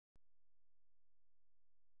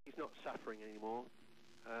suffering anymore.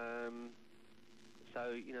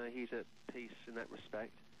 So, you know, he's at peace in that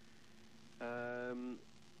respect.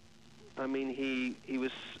 I mean, he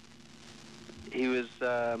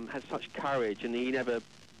had such courage, and he never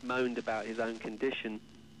moaned about his own condition.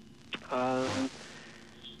 You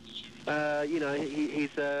know, he's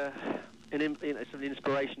it's an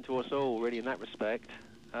inspiration to us all, really, in that respect.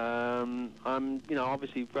 I'm, you know,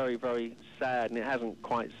 obviously very, very sad, and it hasn't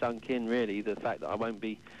quite sunk in, really, the fact that I won't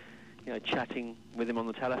be, you know, chatting with him on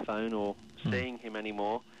the telephone or seeing him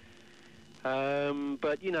anymore.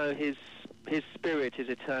 But, you know, his spirit is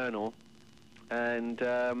eternal, and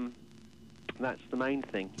that's the main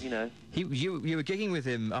thing, you know. You were gigging with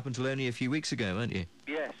him up until only a few weeks ago, weren't you?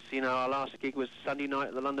 Yes, you know, our last gig was Sunday night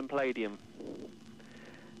at the London Palladium.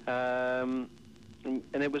 And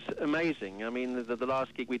it was amazing. I mean, the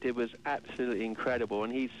last gig we did was absolutely incredible,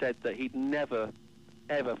 and he said that he'd never,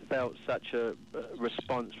 ever felt such a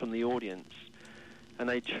response from the audience. And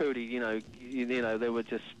they truly, you know, they were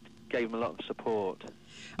just gave him a lot of support.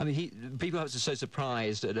 I mean, people are so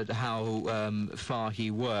surprised at how far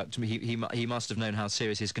he worked. I mean, he must have known how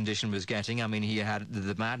serious his condition was getting. I mean, he had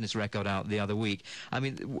the Madness record out the other week. I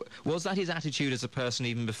mean, was that his attitude as a person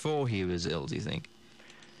even before he was ill, do you think?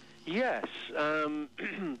 Yes. You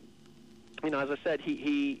know, as I said,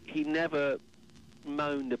 he never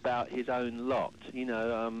moaned about his own lot, you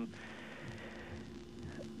know.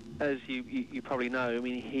 As you probably know, I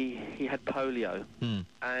mean, he had polio,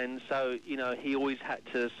 and so, you know, he always had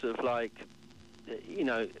to sort of like, you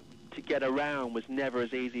know, to get around was never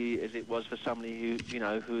as easy as it was for somebody who, you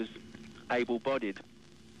know, who's able-bodied.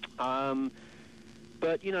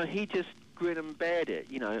 But, you know, he just grit and bared it,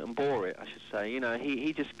 you know, and bore it, I should say. You know,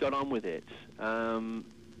 he just got on with it, and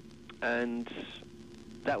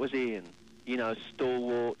that was Ian. You know,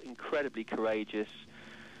 stalwart, incredibly courageous.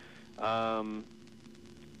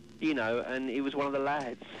 You know, and he was one of the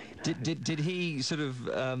lads. You know? Did he sort of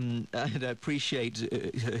appreciate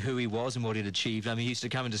who he was and what he'd achieved? I mean, he used to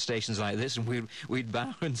come into stations like this, and we'd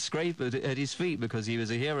bow and scrape at his feet because he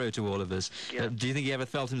was a hero to all of us. Yeah. Do you think he ever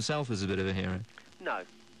felt himself as a bit of a hero? No,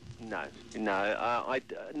 I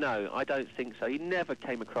don't think so. He never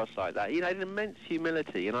came across like that. He had an immense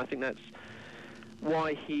humility, and I think that's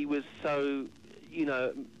why he was so, you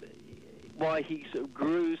know, why he sort of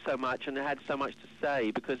grew so much and had so much to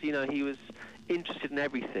say, because, you know, he was interested in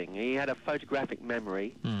everything. He had a photographic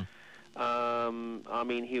memory. I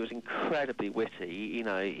mean, he was incredibly witty. You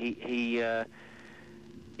know, he had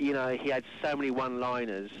so many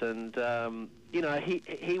one-liners, and you know,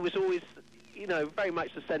 he was always, you know, very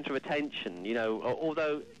much the centre of attention. You know,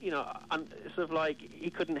 although, you know, sort of like he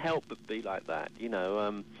couldn't help but be like that. You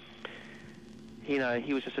know,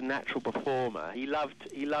 he was just a natural performer. He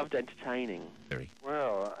loved entertaining.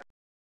 Well,